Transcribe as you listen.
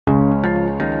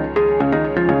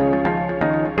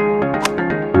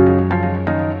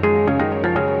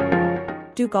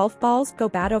Do golf balls go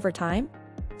bad over time?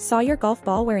 Saw your golf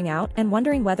ball wearing out and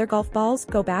wondering whether golf balls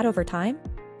go bad over time?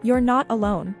 You're not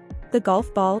alone. The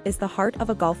golf ball is the heart of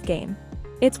a golf game.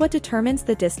 It's what determines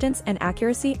the distance and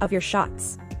accuracy of your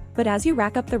shots. But as you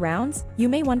rack up the rounds, you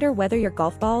may wonder whether your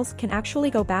golf balls can actually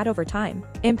go bad over time,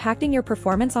 impacting your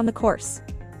performance on the course.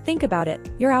 Think about it,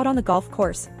 you're out on the golf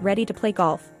course, ready to play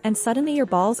golf, and suddenly your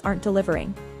balls aren't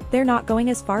delivering. They're not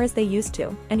going as far as they used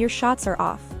to, and your shots are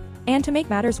off. And to make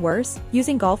matters worse,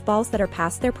 using golf balls that are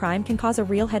past their prime can cause a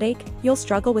real headache. You'll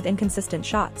struggle with inconsistent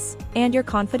shots, and your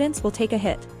confidence will take a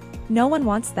hit. No one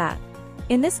wants that.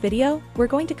 In this video, we're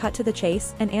going to cut to the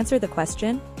chase and answer the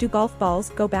question, do golf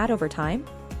balls go bad over time?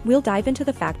 We'll dive into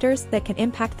the factors that can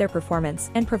impact their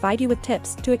performance and provide you with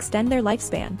tips to extend their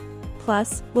lifespan.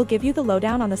 Plus, we'll give you the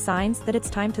lowdown on the signs that it's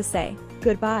time to say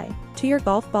goodbye to your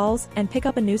golf balls and pick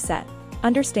up a new set.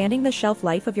 Understanding the shelf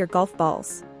life of your golf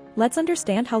balls. Let's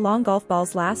understand how long golf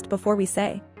balls last before we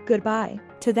say goodbye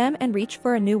to them and reach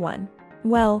for a new one.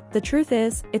 Well, the truth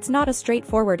is, it's not a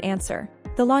straightforward answer.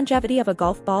 The longevity of a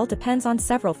golf ball depends on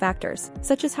several factors,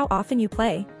 such as how often you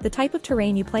play, the type of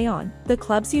terrain you play on, the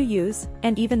clubs you use,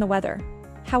 and even the weather.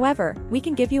 However, we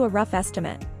can give you a rough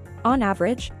estimate. On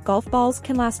average, golf balls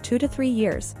can last 2 to 3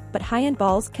 years, but high-end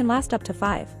balls can last up to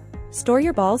 5. Store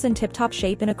your balls in tip-top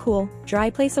shape in a cool, dry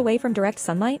place away from direct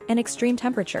sunlight and extreme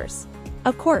temperatures.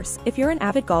 Of course, if you're an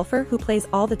avid golfer who plays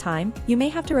all the time, you may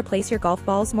have to replace your golf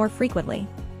balls more frequently.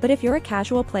 But if you're a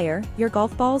casual player, your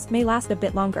golf balls may last a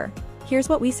bit longer. Here's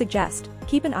what we suggest.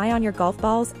 Keep an eye on your golf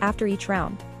balls after each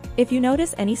round. If you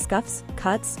notice any scuffs,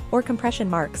 cuts, or compression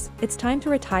marks, it's time to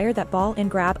retire that ball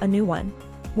and grab a new one.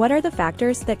 What are the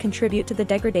factors that contribute to the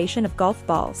degradation of golf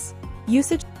balls?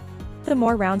 Usage. The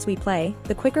more rounds we play,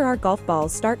 the quicker our golf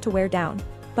balls start to wear down.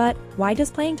 But why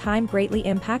does playing time greatly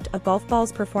impact a golf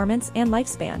ball's performance and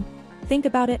lifespan? Think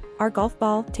about it, our golf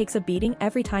ball takes a beating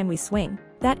every time we swing.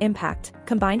 That impact,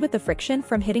 combined with the friction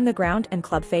from hitting the ground and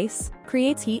club face,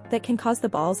 creates heat that can cause the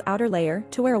ball's outer layer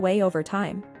to wear away over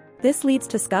time. This leads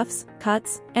to scuffs,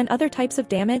 cuts, and other types of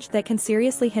damage that can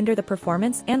seriously hinder the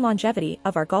performance and longevity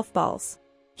of our golf balls.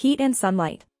 Heat and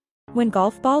sunlight. When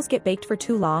golf balls get baked for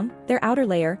too long, their outer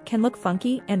layer can look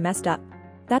funky and messed up.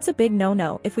 That's a big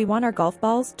no-no if we want our golf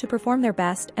balls to perform their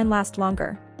best and last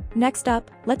longer. Next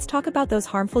up, let's talk about those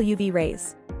harmful UV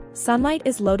rays. Sunlight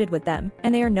is loaded with them,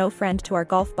 and they are no friend to our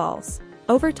golf balls.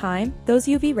 Over time, those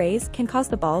UV rays can cause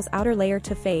the ball's outer layer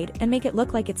to fade and make it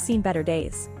look like it's seen better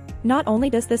days. Not only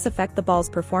does this affect the ball's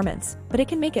performance, but it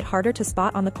can make it harder to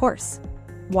spot on the course.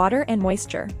 Water and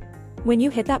moisture. When you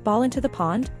hit that ball into the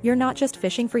pond, you're not just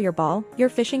fishing for your ball, you're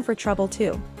fishing for trouble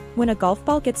too. When a golf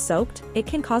ball gets soaked, it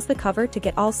can cause the cover to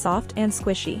get all soft and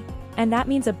squishy. And that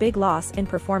means a big loss in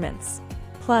performance.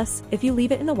 Plus, if you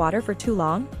leave it in the water for too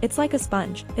long, it's like a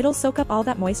sponge. It'll soak up all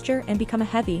that moisture and become a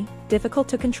heavy, difficult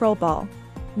to control ball.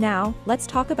 Now, let's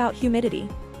talk about humidity.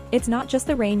 It's not just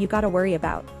the rain you gotta worry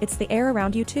about, it's the air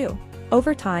around you too.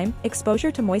 Over time,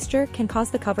 exposure to moisture can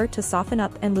cause the cover to soften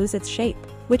up and lose its shape,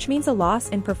 which means a loss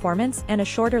in performance and a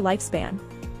shorter lifespan.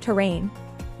 Terrain.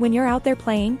 When you're out there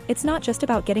playing, it's not just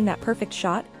about getting that perfect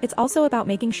shot, it's also about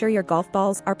making sure your golf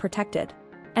balls are protected.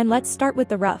 And let's start with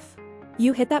the rough.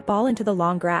 You hit that ball into the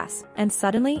long grass, and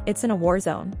suddenly it's in a war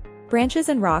zone. Branches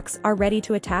and rocks are ready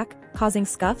to attack, causing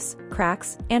scuffs,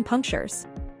 cracks, and punctures.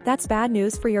 That's bad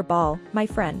news for your ball, my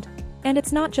friend. And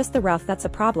it's not just the rough that's a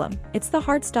problem, it's the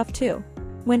hard stuff too.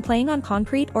 When playing on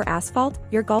concrete or asphalt,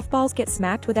 your golf balls get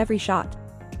smacked with every shot.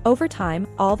 Over time,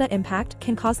 all that impact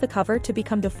can cause the cover to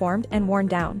become deformed and worn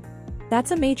down.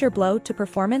 That's a major blow to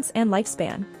performance and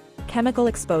lifespan. Chemical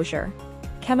exposure.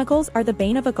 Chemicals are the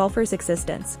bane of a golfer's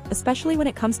existence, especially when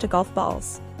it comes to golf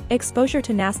balls. Exposure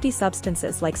to nasty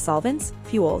substances like solvents,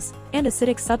 fuels, and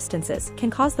acidic substances can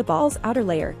cause the ball's outer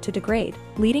layer to degrade,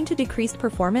 leading to decreased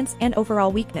performance and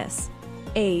overall weakness.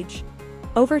 Age.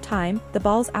 Over time, the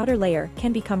ball's outer layer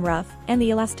can become rough, and the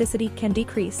elasticity can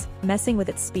decrease, messing with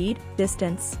its speed,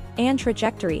 distance, and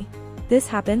trajectory. This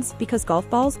happens because golf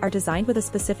balls are designed with a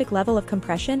specific level of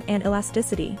compression and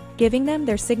elasticity, giving them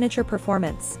their signature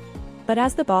performance. But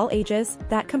as the ball ages,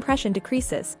 that compression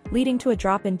decreases, leading to a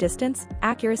drop in distance,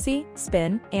 accuracy,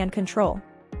 spin, and control.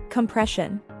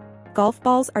 Compression. Golf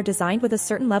balls are designed with a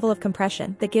certain level of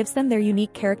compression that gives them their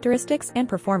unique characteristics and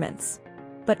performance.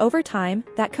 But over time,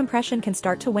 that compression can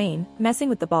start to wane, messing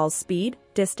with the ball's speed,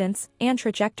 distance, and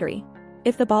trajectory.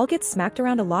 If the ball gets smacked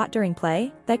around a lot during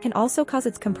play, that can also cause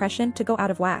its compression to go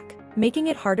out of whack, making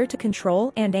it harder to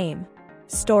control and aim.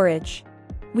 Storage.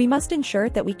 We must ensure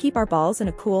that we keep our balls in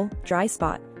a cool, dry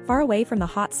spot, far away from the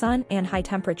hot sun and high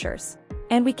temperatures.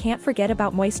 And we can't forget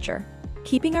about moisture.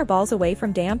 Keeping our balls away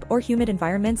from damp or humid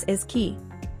environments is key.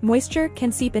 Moisture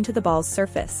can seep into the ball's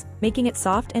surface, making it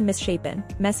soft and misshapen,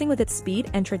 messing with its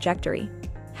speed and trajectory.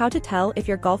 How to tell if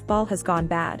your golf ball has gone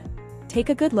bad? Take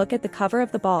a good look at the cover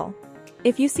of the ball.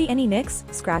 If you see any nicks,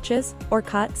 scratches, or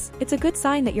cuts, it's a good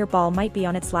sign that your ball might be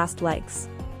on its last legs.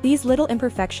 These little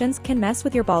imperfections can mess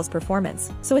with your ball's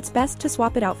performance, so it's best to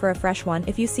swap it out for a fresh one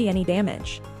if you see any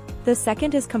damage. The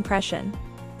second is compression.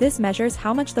 This measures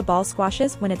how much the ball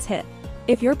squashes when it's hit.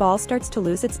 If your ball starts to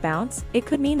lose its bounce, it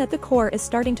could mean that the core is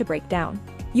starting to break down.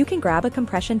 You can grab a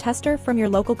compression tester from your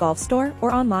local golf store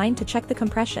or online to check the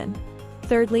compression.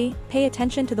 Thirdly, pay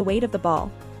attention to the weight of the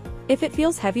ball. If it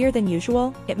feels heavier than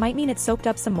usual, it might mean it's soaked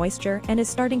up some moisture and is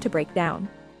starting to break down.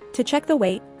 To check the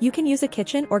weight, you can use a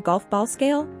kitchen or golf ball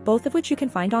scale, both of which you can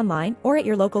find online or at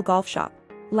your local golf shop.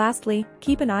 Lastly,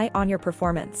 keep an eye on your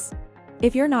performance.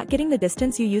 If you're not getting the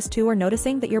distance you used to or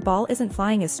noticing that your ball isn't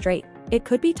flying as straight, it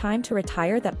could be time to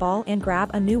retire that ball and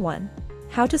grab a new one.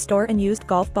 How to store unused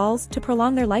golf balls to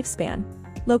prolong their lifespan.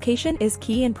 Location is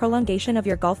key in prolongation of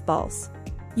your golf balls.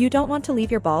 You don't want to leave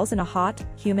your balls in a hot,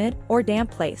 humid, or damp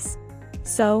place.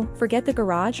 So, forget the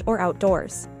garage or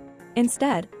outdoors.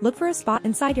 Instead, look for a spot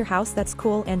inside your house that's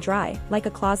cool and dry, like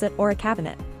a closet or a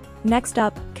cabinet. Next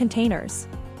up, containers.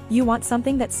 You want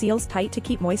something that seals tight to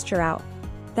keep moisture out.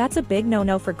 That's a big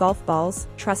no-no for golf balls,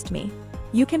 trust me.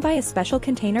 You can buy a special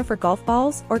container for golf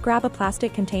balls or grab a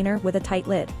plastic container with a tight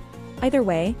lid. Either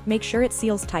way, make sure it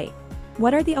seals tight.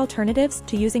 What are the alternatives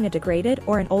to using a degraded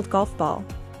or an old golf ball?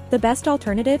 The best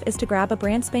alternative is to grab a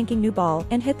brand spanking new ball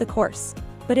and hit the course.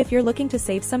 But if you're looking to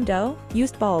save some dough,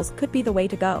 used balls could be the way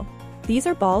to go. These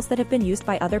are balls that have been used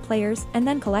by other players and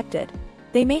then collected.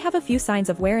 They may have a few signs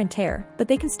of wear and tear, but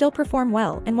they can still perform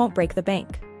well and won't break the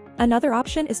bank. Another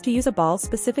option is to use a ball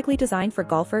specifically designed for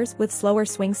golfers with slower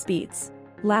swing speeds.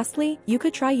 Lastly, you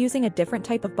could try using a different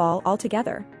type of ball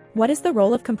altogether. What is the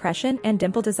role of compression and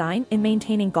dimple design in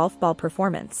maintaining golf ball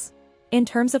performance? In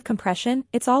terms of compression,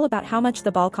 it's all about how much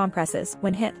the ball compresses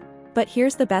when hit. But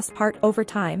here's the best part: over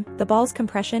time, the ball's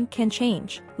compression can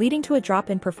change, leading to a drop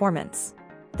in performance.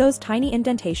 Those tiny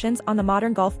indentations on the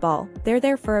modern golf ball, they're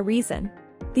there for a reason.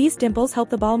 These dimples help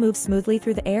the ball move smoothly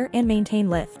through the air and maintain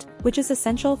lift, which is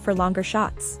essential for longer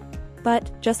shots.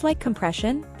 But, just like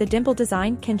compression, the dimple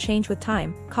design can change with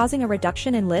time, causing a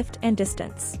reduction in lift and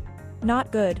distance.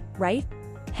 Not good, right?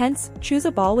 Hence, choose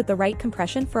a ball with the right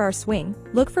compression for our swing.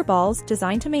 Look for balls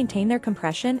designed to maintain their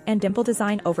compression and dimple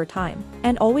design over time.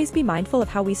 And always be mindful of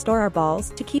how we store our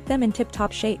balls to keep them in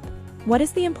tip-top shape. What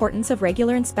is the importance of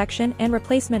regular inspection and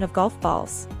replacement of golf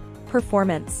balls?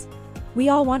 Performance. We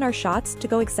all want our shots to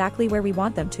go exactly where we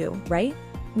want them to, right?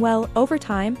 Well, over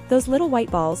time, those little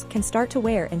white balls can start to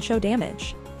wear and show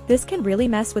damage. This can really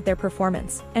mess with their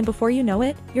performance, and before you know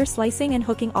it, you're slicing and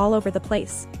hooking all over the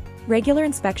place. Regular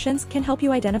inspections can help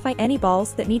you identify any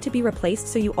balls that need to be replaced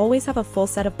so you always have a full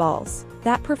set of balls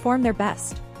that perform their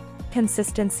best.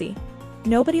 Consistency.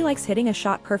 Nobody likes hitting a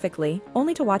shot perfectly,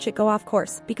 only to watch it go off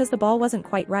course because the ball wasn't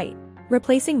quite right.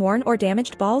 Replacing worn or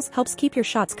damaged balls helps keep your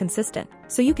shots consistent,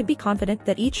 so you can be confident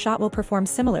that each shot will perform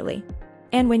similarly.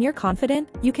 And when you're confident,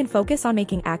 you can focus on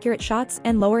making accurate shots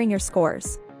and lowering your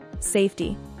scores.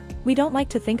 Safety. We don't like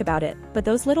to think about it, but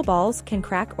those little balls can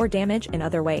crack or damage in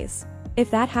other ways. If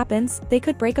that happens, they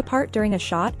could break apart during a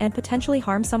shot and potentially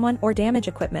harm someone or damage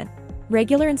equipment.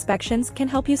 Regular inspections can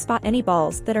help you spot any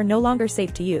balls that are no longer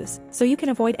safe to use, so you can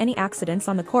avoid any accidents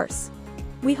on the course.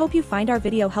 We hope you find our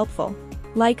video helpful.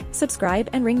 Like, subscribe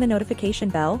and ring the notification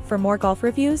bell for more golf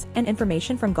reviews and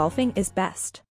information from Golfing is Best.